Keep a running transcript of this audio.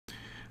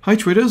Hi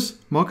traders,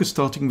 market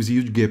starting with a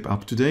huge gap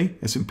up today.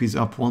 S&P is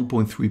up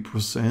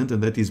 1.3%,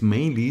 and that is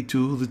mainly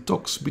to the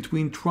talks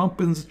between Trump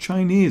and the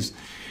Chinese.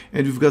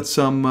 And we've got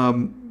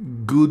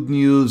some good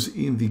news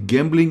in the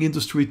gambling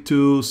industry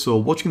too. So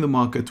watching the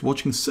market,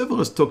 watching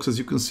several stocks, as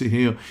you can see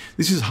here,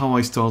 this is how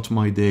I start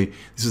my day.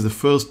 This is the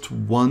first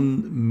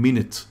 1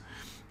 minute.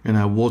 And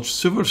I watch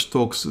several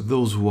stocks,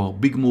 those who are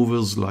big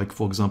movers, like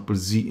for example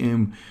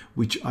ZM,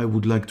 which I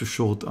would like to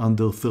short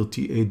under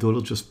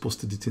 $38, just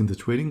posted it in the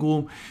trading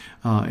room.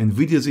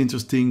 Nvidia is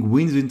interesting,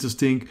 Win is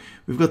interesting.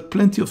 We've got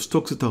plenty of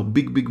stocks that are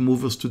big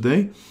movers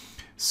today.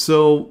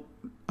 So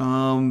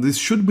this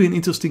should be an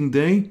interesting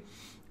day.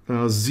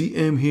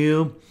 ZM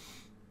here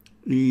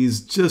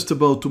is just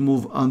about to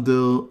move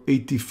under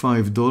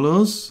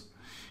 $85,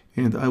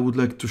 and I would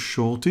like to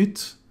short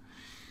it.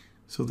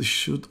 So this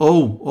should,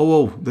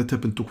 oh, that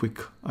happened too quick.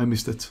 I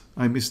missed it.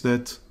 I missed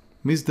that.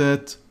 Missed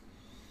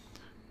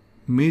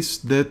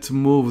that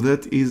move.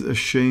 That is a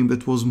shame.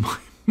 That was my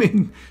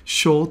main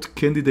short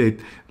candidate.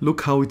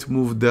 Look how it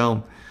moved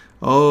down.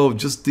 Oh,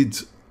 just did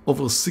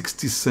over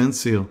 60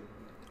 cents here.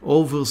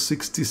 Over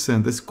 60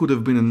 cents. This could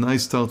have been a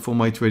nice start for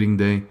my trading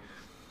day.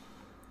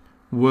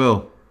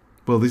 Well,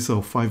 these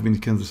are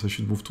 5-minute candles. I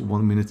should move to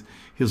 1 minute.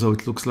 Here's how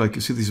it looks like.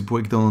 You see this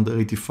breakdown under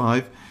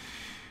 85.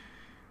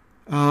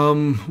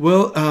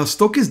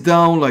 Stock is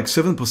down like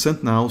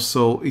 7% now,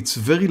 so it's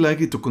very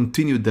likely to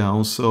continue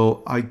down.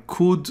 So I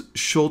could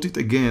short it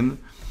again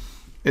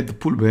at the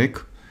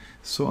pullback.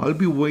 So I'll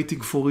be waiting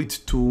for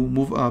it to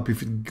move up.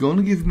 If it's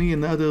gonna give me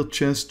another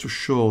chance to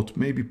short,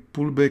 maybe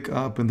pull back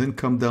up and then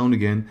come down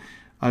again,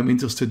 I'm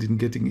interested in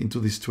getting into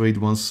this trade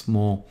once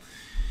more.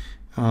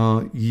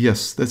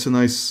 Yes, that's a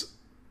nice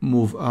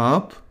move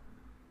up.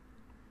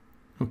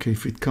 Okay,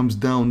 if it comes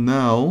down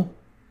now,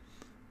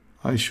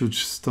 I should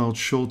start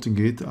shorting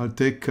it. I'll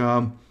take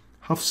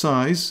half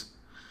size.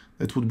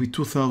 That would be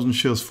 2,000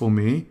 shares for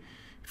me.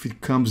 If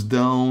it comes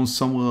down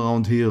somewhere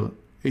around here,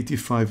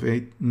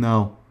 85.8.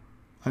 Now,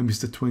 I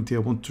missed the 20. I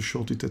want to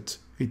short it at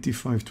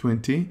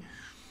 85.20.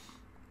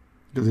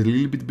 Got a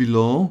little bit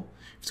below.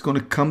 If it's going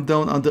to come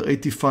down under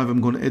 85,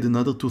 I'm going to add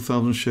another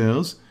 2,000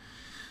 shares.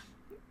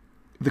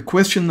 The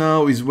question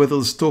now is whether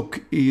the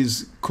stock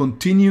is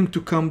continuing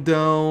to come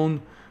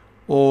down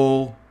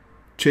or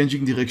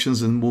changing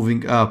directions and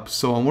moving up.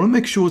 So I want to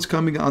make sure it's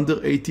coming under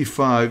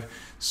 85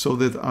 so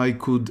that I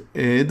could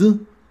add.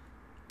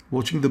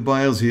 Watching the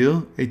buyers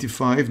here,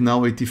 85,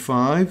 now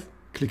 85.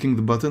 Clicking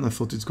the button, I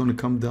thought it's going to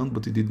come down,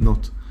 but it did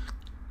not.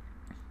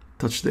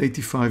 Touch the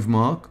 85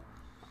 mark.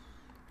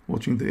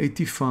 Watching the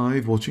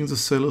 85, watching the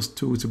sellers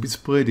too. It's a bit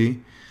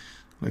spready,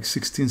 like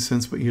 16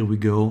 cents, but here we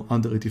go,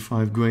 under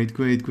 85. Great.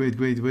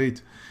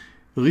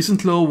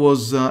 Recent low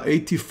was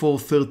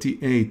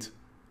 84.38.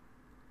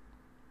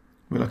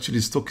 Well, actually,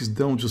 the stock is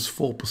down just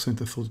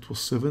 4%. I thought it was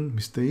 7.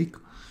 Mistake.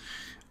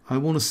 I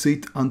want to see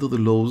it under the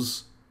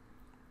lows.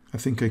 I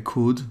think I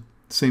could.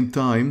 Same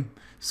time,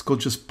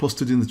 Scott just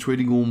posted in the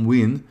trading room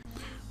win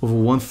over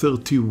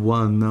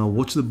 131. Now,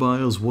 watch the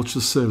buyers, watch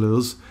the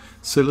sellers.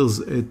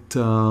 Sellers at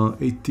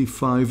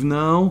 85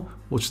 now.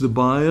 Watch the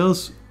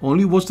buyers.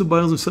 Only watch the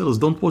buyers and sellers.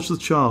 Don't watch the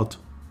chart.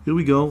 Here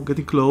we go.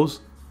 Getting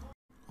close.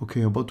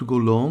 Okay, about to go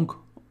long.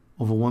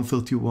 Over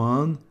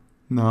 131.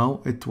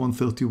 Now at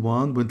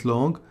 131. Went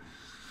long.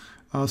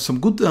 Some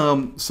good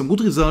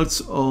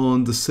results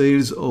on the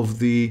sales of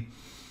the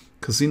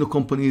casino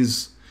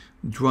companies.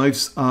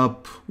 Drives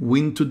up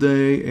Win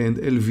today and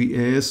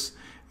LVS,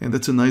 and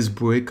that's a nice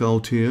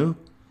breakout here.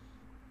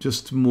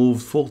 Just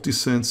moved 40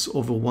 cents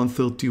over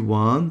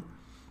 131.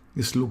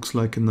 This looks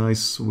like a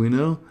nice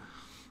winner.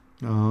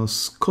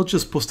 Scott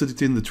just posted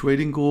it in the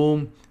trading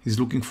room. He's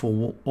looking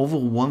for over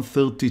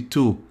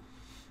 132.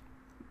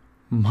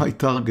 My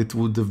target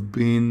would have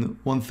been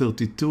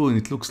 132, and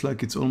it looks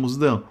like it's almost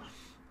there.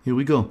 Here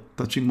we go,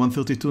 touching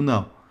 132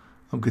 now.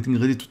 I'm getting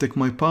ready to take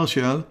my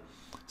partial.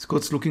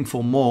 Scott's looking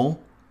for more.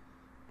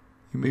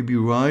 He may be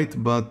right,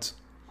 but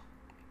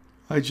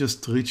I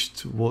just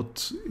reached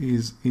what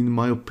is, in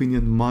my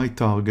opinion, my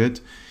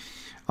target.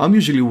 I'm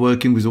usually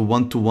working with a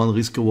 1-to-1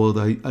 risk reward.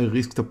 I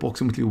risked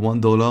approximately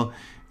 $1,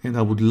 and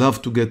I would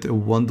love to get a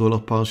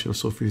 $1 partial.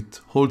 So if it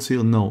holds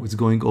here, no, it's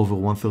going over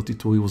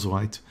 132. He was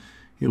right.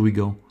 Here we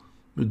go.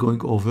 We're going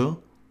over.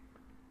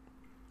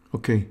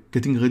 Okay,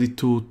 getting ready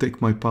to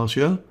take my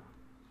partial.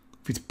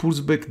 If it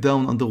pulls back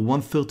down under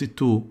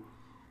 132,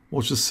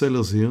 watch the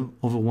sellers here,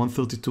 over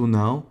 132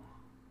 now.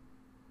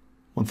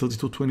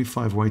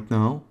 132.25 right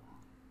now.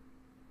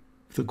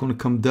 If they're going to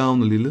come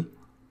down a little,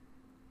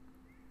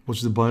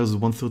 watch the buyers at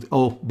 130.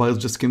 Oh, buyers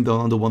just came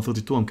down under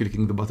 132. I'm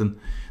clicking the button.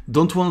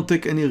 Don't want to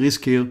take any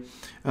risk here.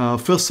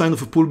 First sign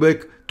of a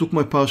pullback, took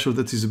my partial.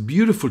 That is a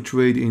beautiful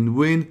trade in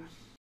Win.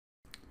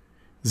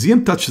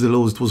 ZM touched the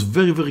lows. It was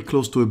very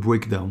close to a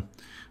breakdown,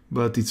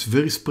 but it's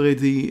very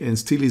spready and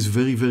still is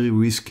very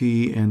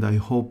risky, and I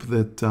hope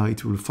that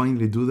it will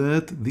finally do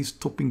that. This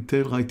topping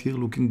tail right here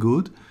looking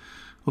good.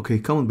 Okay,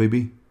 come on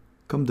baby,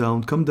 come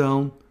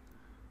down.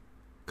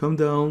 Come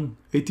down.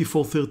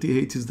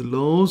 84.38 is the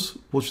lows.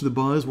 Watch the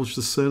buyers, watch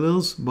the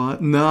sellers. Buy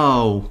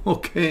now.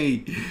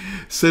 Okay.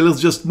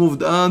 Sellers just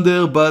moved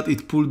under, but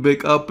it pulled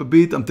back up a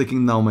bit. I'm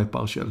taking now my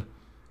partial.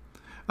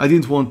 I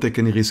didn't want to take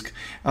any risk.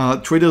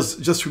 Traders,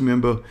 just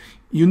remember,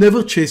 you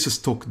never chase a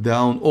stock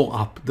down or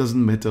up.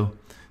 Doesn't matter.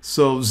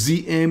 So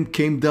ZM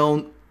came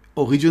down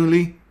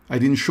originally. I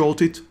didn't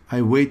short it.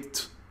 I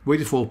waited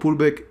for a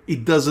pullback.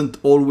 It doesn't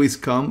always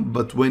come,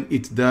 but when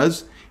it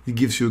does, it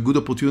gives you a good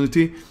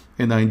opportunity,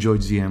 and I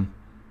enjoyed ZM.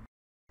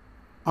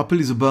 Apple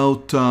is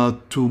about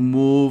to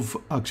move.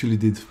 Actually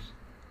did.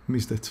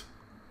 Missed it.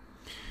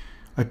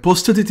 I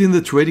posted it in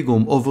the trading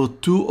room over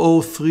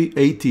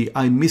 203.80.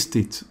 I missed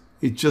it.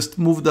 It just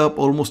moved up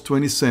almost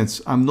 20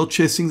 cents. I'm not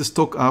chasing the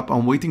stock up.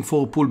 I'm waiting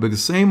for a pullback. The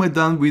same I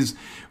done with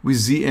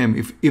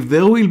ZM. If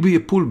there will be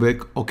a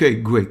pullback, okay,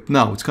 great.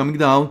 Now it's coming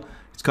down.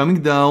 It's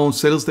coming down.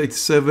 Sellers to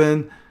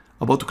 87.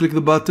 About to click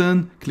the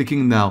button.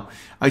 Clicking now.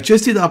 I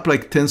chased it up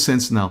like 10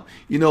 cents now.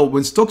 You know,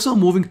 when stocks are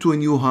moving to a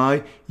new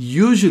high,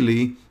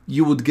 usually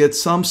you would get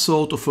some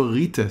sort of a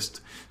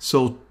retest.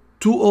 So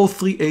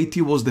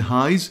 203.80 was the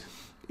highs.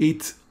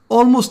 It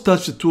almost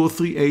touched the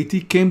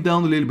 203.80, came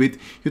down a little bit.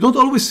 You don't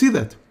always see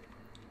that.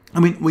 I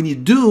mean, when you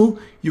do,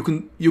 you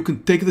can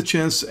take the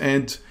chance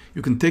and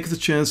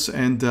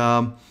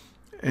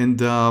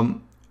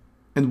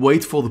and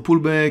wait for the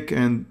pullback,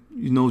 and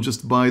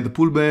just buy the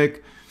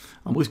pullback.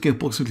 I'm risking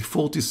approximately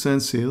 40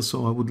 cents here,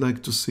 so I would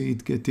like to see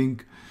it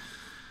getting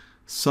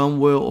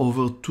somewhere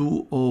over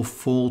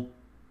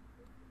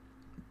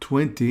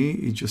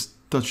 204.20. It just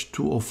touched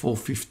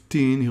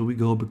 204.15. Here we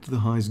go, back to the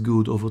highs.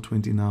 Good, over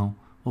 20 now,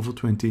 over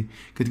 20.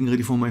 Getting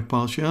ready for my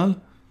partial.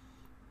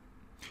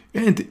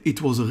 And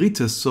it was a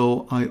retest,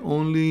 so I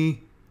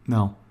only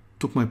now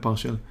took my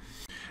partial.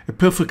 A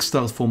perfect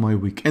start for my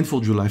week and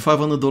for July.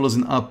 $500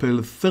 in Apple,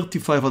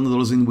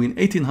 $3,500 in Win,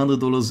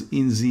 $1,800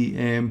 in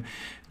ZM.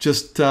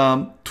 Just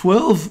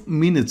 12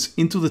 minutes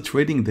into the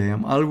trading day,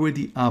 I'm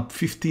already up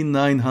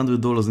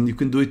 $5,900, and you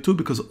can do it too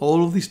because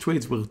all of these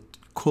trades were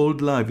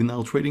called live in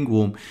our trading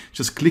room.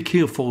 Just click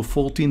here for a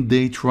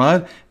 14-day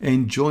trial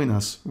and join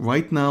us.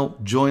 Right now,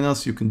 join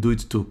us. You can do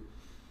it too.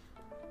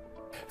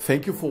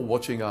 Thank you for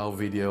watching our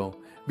video.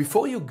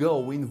 Before you go,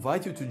 we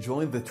invite you to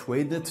join the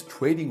Tradenet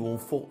trading room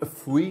for a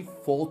free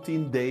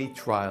 14-day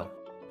trial.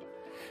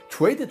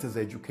 Tradenet has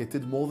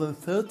educated more than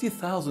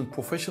 30,000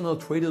 professional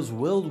traders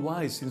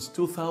worldwide since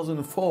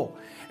 2004,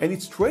 and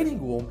its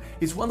trading room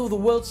is one of the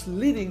world's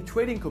leading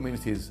trading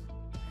communities.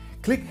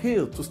 Click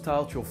here to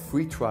start your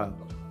free trial.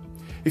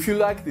 If you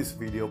like this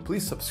video,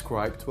 please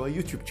subscribe to our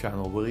YouTube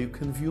channel where you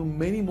can view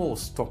many more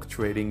stock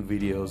trading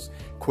videos.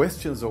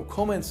 Questions or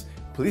comments,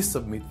 please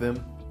submit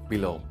them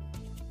below.